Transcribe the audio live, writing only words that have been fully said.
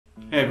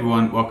Hey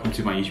everyone, welcome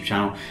to my YouTube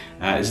channel.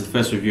 This is the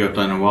first review I've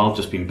done in a while. I've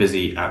just been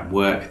busy at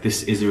work.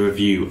 This is a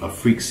review of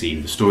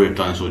FreakScene, the story of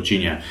Dinosaur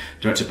Jr,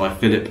 directed by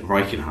Philip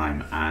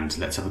Reichenheim, and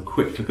let's have a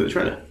quick look at the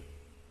trailer.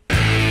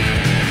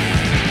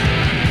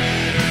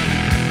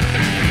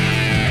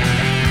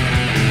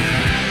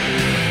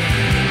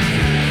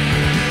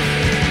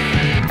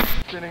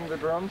 Spinning the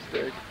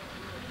drumstick.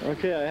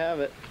 Okay, I have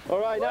it. All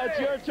right, now it's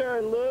your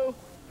turn, Lou.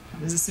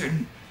 There's a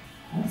certain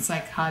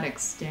psychotic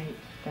state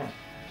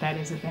that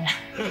is a band.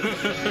 Seen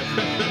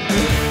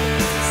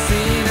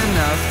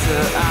enough to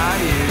eye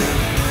you,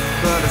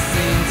 but I've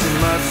seen too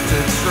much to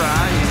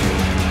try you.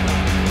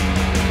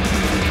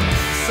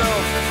 So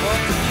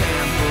fuck, I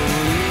can't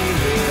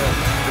believe it,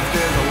 but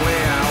there's a way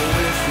I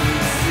wish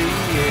we'd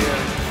see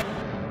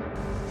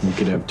it. You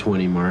could have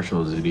 20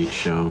 marshals at each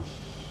show.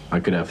 I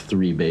could have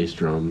 3 bass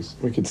drums.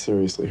 We could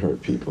seriously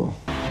hurt people.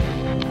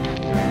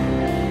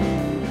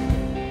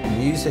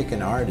 Music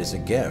and art is a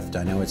gift.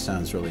 I know it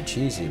sounds really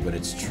cheesy, but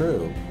it's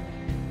true.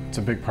 It's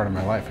a big part of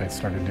my life. I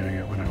started doing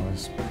it when I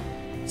was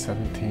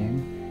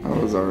 17. I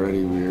was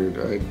already weird.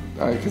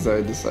 Because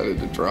I decided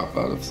to drop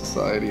out of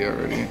society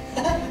already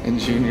in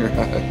junior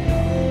high.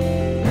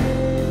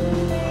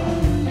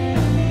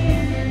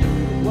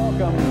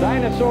 Welcome,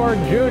 Dinosaur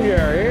Jr.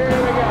 Here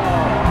we go.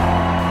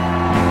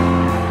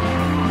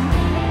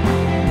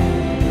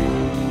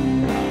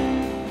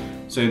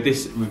 So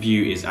this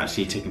review is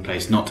actually taking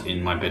place not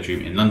in my bedroom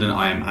in London.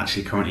 I am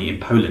actually currently in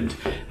Poland.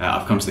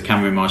 I've come to the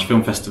Homage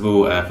Film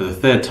Festival for the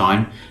 3rd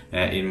time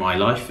in my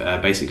life.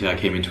 Basically, I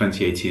came in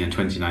 2018 and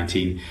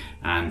 2019,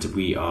 and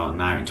we are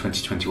now in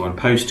 2021,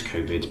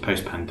 post-COVID,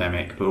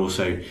 post-pandemic, but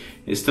also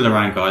it's still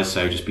around, guys,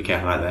 so just be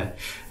careful out there.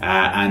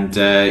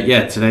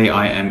 Yeah, today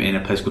I am in a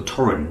place called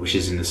Torun, which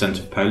is in the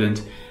centre of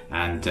Poland,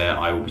 and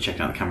I will be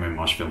checking out the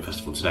Homage Film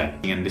Festival today.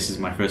 And this is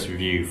my first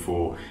review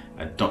for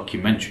a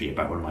documentary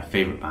about one of my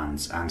favourite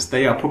bands, and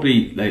they're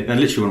literally one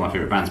of my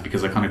favourite bands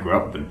because I kind of grew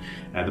up with them.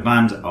 The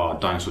band are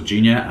Dinosaur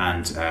Jr,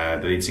 and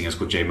the lead singer is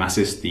called Jay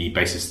Massis, the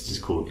bassist is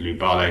called Lou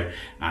Barlow,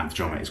 and the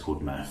drummer is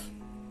called Murph.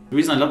 The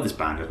reason I love this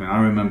band is, I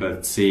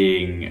remember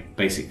seeing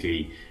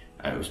basically,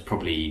 it was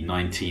probably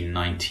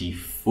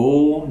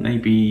 1994,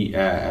 maybe,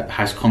 at the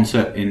house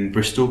concert in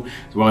Bristol.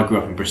 So I grew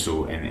up in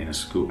Bristol in a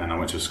school, and I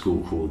went to a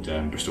school called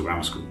Bristol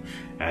Grammar School.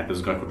 There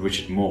was a guy called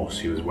Richard Morse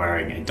who was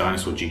wearing a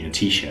Dinosaur Jr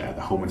t-shirt at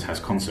the Homage house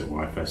concert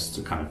where I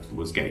first kind of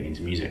was getting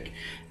into music.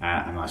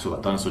 And I saw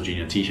that Dinosaur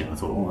Jr t-shirt and I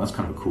thought, oh, that's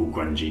kind of a cool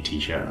grungy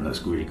t-shirt and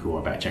that's really cool,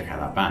 I better check out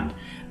that band.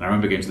 And I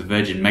remember going to the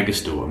Virgin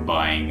Megastore and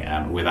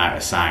buying Without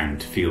a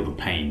Sound, Feel the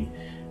Pain,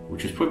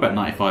 which was probably about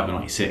 95 or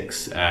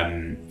 96,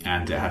 and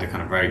it had a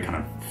kind of very kind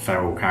of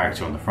feral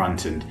character on the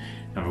front and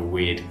kind of a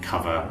weird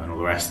cover and all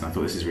the rest, and I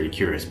thought this is really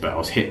curious, but I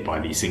was hit by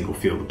the single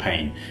Feel the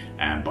Pain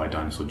by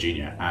Dinosaur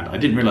Jr, and I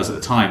didn't realise at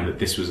the time that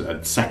this was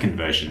a second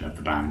version of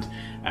the band,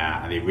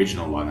 and the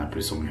original lineup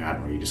was someone who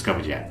hadn't really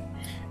discovered yet.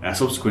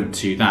 Subsequent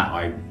to that,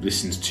 I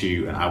listened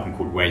to an album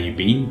called Where You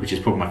Been, which is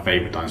probably my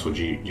favourite Dinosaur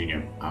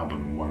Jr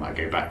album, one that I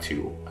go back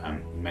to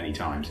many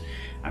times.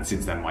 And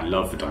since then, my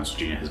love for Dinosaur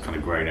Jr has kind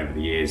of grown over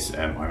the years.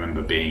 I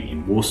remember being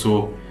in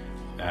Warsaw.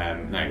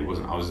 No, it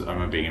wasn't. I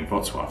remember being in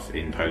Wrocław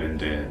in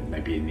Poland,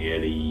 maybe in the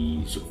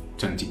early sort of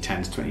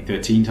 2010 to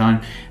 2013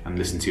 time, and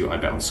listened to I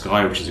Bet on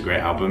Sky, which is a great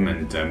album,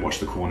 and Watch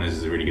the Corners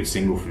is a really good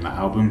single from that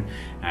album.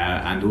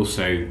 And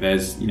also,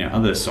 there's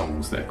other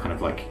songs that kind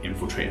of like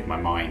infiltrated my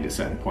mind at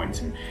certain points.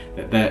 And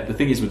the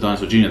thing is with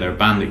Dinosaur Jr, they're a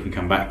band that you can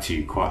come back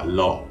to quite a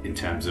lot in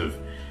terms of,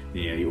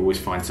 you always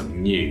find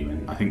something new,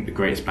 and I think the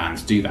greatest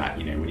bands do that.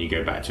 When you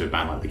go back to a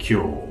band like The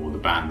Cure or the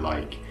band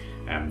like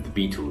the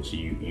Beatles,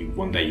 you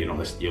one day you're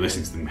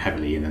listening to them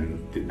heavily, and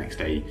then the next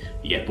day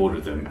you get bored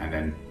of them, and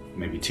then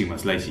maybe 2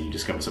 months later you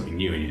discover something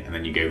new in it, and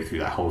then you go through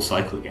that whole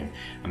cycle again.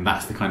 And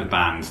that's the kind of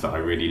bands that I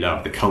really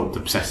love, the cult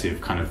obsessive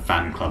kind of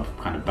fan club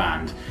kind of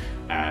band.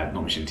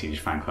 Not Mission Teenage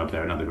Fan Club,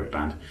 they're another great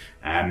band.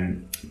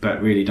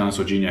 But really,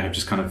 Dinosaur Jr have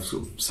just kind of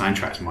sort of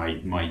soundtracked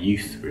my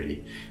youth,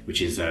 really,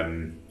 which is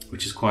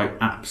quite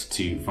apt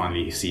to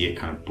finally see it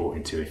kind of brought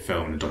into a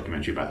film and a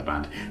documentary about the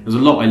band. There's a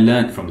lot I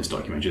learnt from this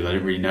documentary that I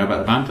didn't really know about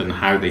the band and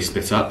how they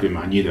split up.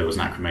 I knew there was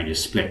an Acrimania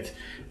split,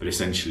 but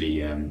essentially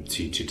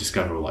to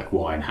discover like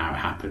why and how it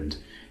happened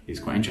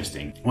is quite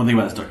interesting. One thing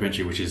about this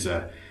documentary, which is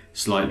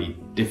slightly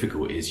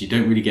difficult, is you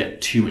don't really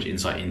get too much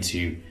insight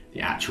into the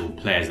actual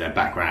players, their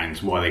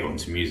backgrounds, why they got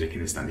into music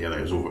and this, that and the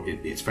other.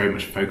 It's very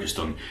much focused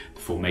on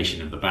the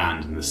formation of the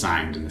band and the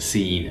sound and the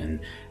scene,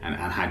 and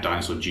how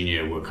Dinosaur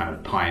Jr were kind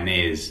of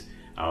pioneers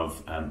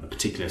of a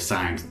particular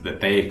sound that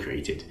they had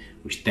created,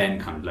 which then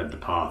kind of led the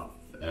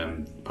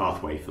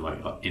pathway for like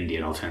indie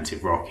and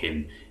alternative rock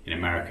in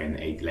America in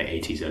the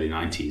late 80s, early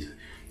 90s.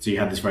 So you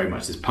had this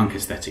punk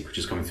aesthetic, which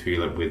is coming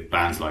through with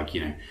bands like,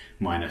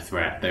 Minor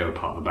Threat. They were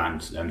part of a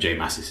band, Jay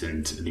Massis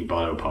and Lou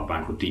Barlow were part of a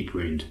band called Deep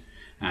Wound.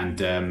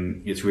 And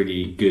it's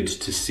really good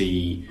to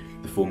see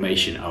the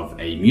formation of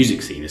a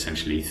music scene,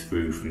 essentially,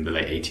 through from the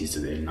late 80s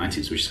to the early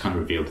 90s, which is kind of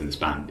revealed in this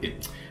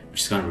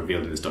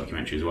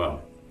documentary as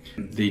well.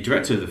 The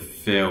director of the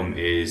film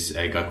is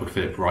a guy called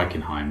Philip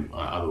Reichenheim,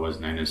 otherwise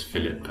known as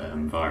Philip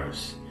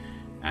Virus.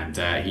 And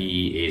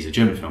he is a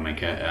German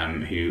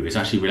filmmaker who is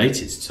actually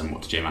related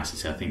somewhat to J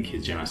Mascis. I think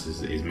J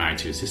Mascis is married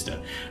to his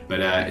sister. But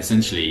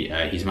essentially,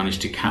 he's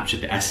managed to capture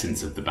the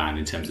essence of the band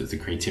in terms of the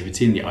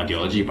creativity and the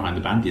ideology behind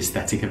the band. The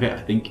aesthetic of it,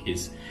 I think,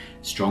 is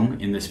strong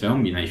in this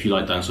film. You know, if you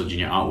like Dinosaur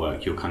Jr.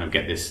 artwork, you'll kind of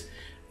get this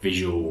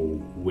visual,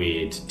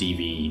 weird,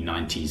 DV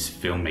 90s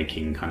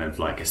filmmaking kind of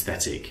like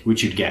aesthetic,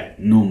 which you'd get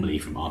normally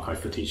from archive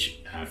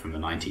footage from the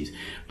 90s.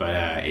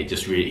 But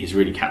he's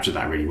really captured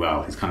that really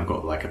well. He's kind of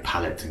got like a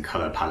palette and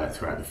colour palette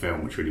throughout the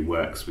film, which really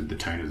works with the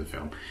tone of the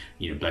film,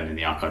 you know, blending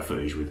the archive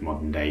footage with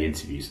modern day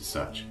interviews as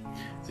such.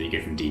 So you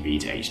go from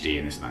DV to HD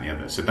and this and that and the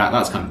other. So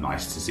that's kind of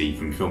nice to see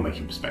from a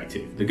filmmaking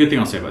perspective. The good thing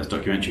I'll say about this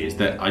documentary is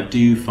that I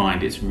do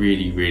find it's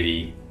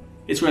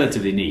it's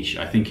relatively niche.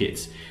 I think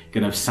it's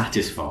going to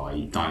satisfy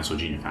Dinosaur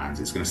Jr. fans.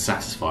 It's going to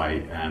satisfy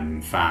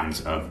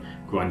fans of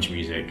grunge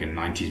music and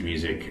 90s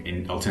music,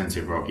 in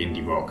alternative rock,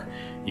 indie rock.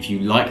 If you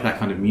like that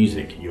kind of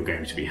music, you're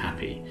going to be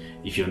happy.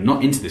 If you're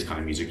not into this kind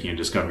of music and you're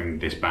discovering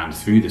this band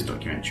through this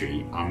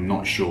documentary, I'm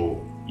not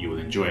sure you will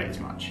enjoy it as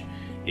much.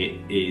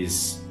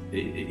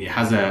 It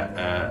has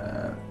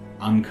a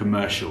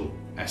uncommercial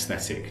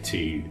aesthetic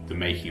to the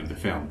making of the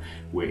film,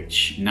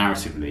 which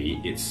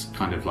narratively it's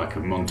kind of like a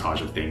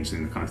montage of things,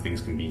 and the kind of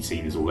things can be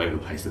seen as all over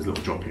the place. There's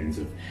little drop-ins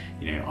of,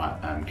 you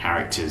know,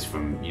 characters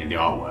from, you know, the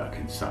artwork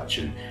and such,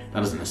 and that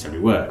doesn't necessarily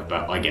work,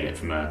 but I get it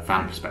from a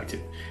fan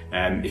perspective.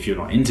 If you're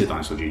not into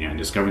Dinosaur Jr. and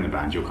discovering the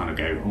band, you'll kind of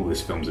go, oh,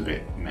 this film's a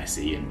bit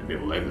messy and a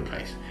bit all over the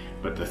place.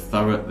 But the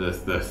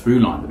through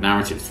line, the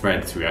narrative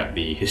thread throughout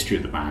the history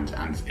of the band,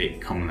 and it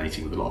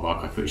culminating with a lot of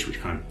archive footage which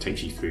kind of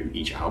takes you through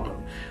each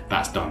album,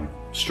 that's done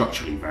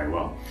structurally very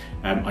well.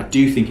 I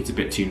do think it's a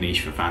bit too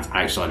niche for fans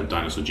outside of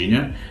Dinosaur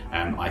Jr.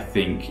 I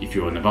think if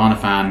you're a Nirvana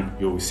fan,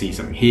 you'll see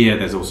something here.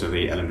 There's also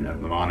the element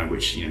of Nirvana,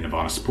 which, you know,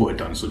 Nirvana supported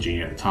Dinosaur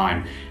Jr. at the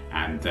time,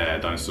 and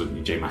Dinosaur,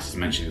 J Mascis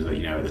mentioned that,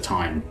 you know, at the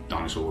time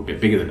Dinosaur were a bit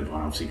bigger than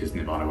Nirvana, obviously, because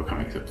Nirvana were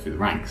coming up through the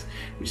ranks,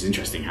 which is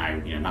interesting how,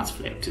 you know, that's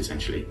flipped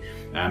essentially.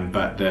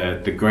 But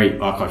the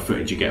great archive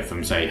footage you get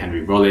from, say,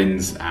 Henry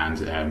Rollins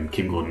and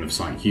Kim Gordon of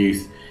Sonic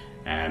Youth,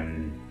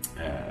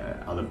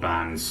 other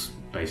bands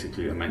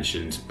basically I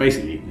mentioned,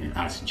 basically, you know,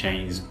 Alice in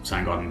Chains,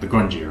 Soundgarden, the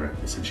grunge era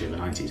essentially of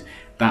the 90s,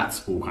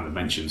 that's all kind of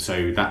mentioned,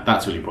 so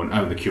that's really important.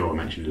 Oh, The Cure I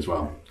mentioned as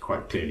well,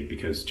 quite clearly,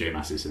 because J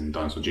Mascis and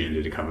Dinosaur Jr.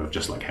 did a cover of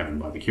Just Like Heaven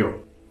by The Cure.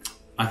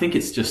 I think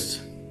it's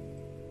just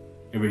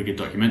a really good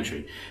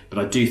documentary, but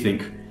I do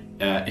think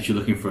if you're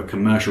looking for a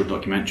commercial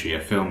documentary, a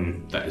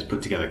film that is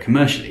put together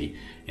commercially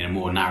in a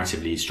more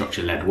narratively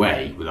structure-led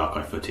way with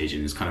archive footage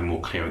and is kind of more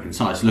clear and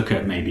concise, look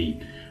at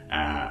maybe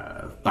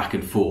Back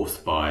and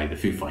Forth by the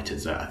Foo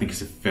Fighters. I think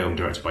it's a film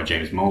directed by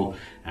James Moll,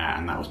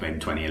 and that was made in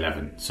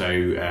 2011.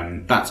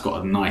 So that's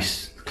got a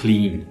nice,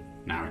 clean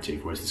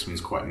narrative, whereas this one's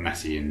quite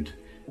messy and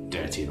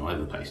dirty and all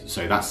over the place.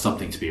 So that's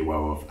something to be aware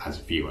of as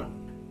a viewer.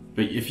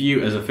 But if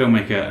you, as a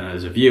filmmaker and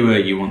as a viewer,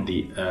 you want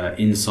the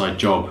inside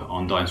job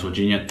on Dinosaur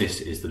Jr., this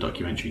is the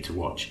documentary to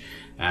watch.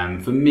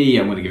 For me,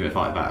 I'm going to give it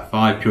about a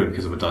 5, purely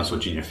because I'm a Dinosaur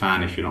Jr.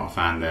 fan. If you're not a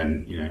fan,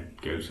 then, you know,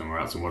 go somewhere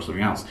else and watch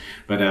something else.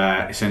 But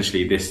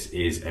essentially, this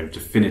is a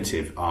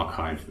definitive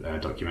archive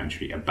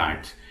documentary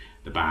about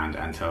the band,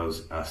 and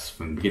tells us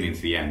from the beginning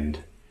to the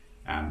end,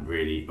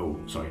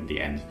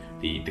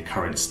 the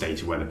current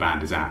state of where the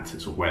band is at,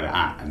 sort of where they're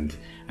at, and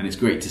it's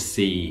great to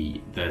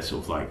see the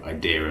sort of like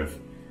idea of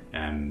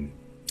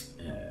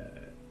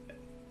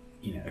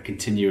you know, a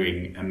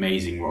continuing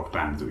amazing rock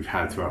band that we've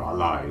had throughout our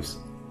lives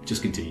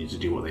just continue to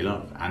do what they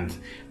love, and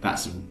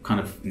that's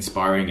kind of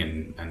inspiring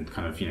and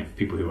kind of, you know, for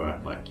people who are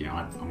like, you know,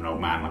 I'm an old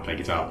man, I play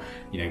guitar,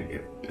 you know,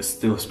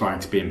 still aspiring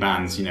to be in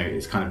bands, you know,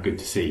 it's kind of good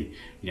to see,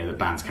 you know, that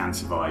bands can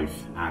survive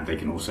and they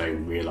can also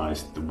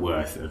realise the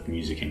worth of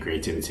music and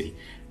creativity,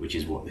 which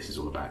is what this is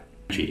all about.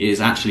 It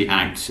is actually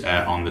out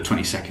on the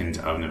 22nd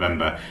of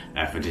November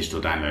for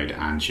digital download,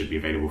 and should be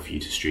available for you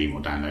to stream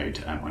or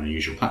download on your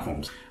usual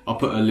platforms. I'll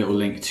put a little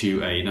link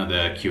to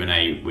another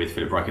Q&A with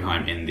Philip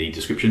Reichenheim in the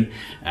description.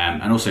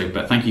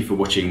 But thank you for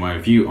watching my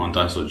review on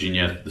Dinosaur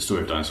Jr., the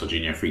story of Dinosaur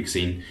Jr,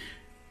 FreakScene,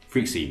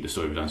 the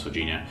story of Dinosaur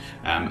Jr.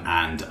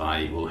 And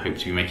I will hope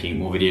to be making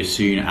more videos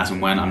soon, as and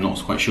when. I'm not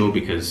quite sure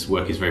because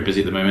work is very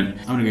busy at the moment.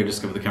 I'm going to go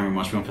discover the Camera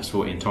March Film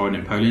Festival in Torun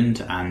in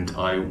Poland, and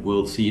I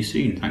will see you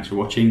soon. Thanks for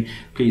watching.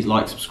 Please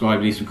like,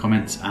 subscribe, leave some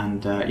comments,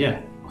 and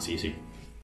yeah, I'll see you soon.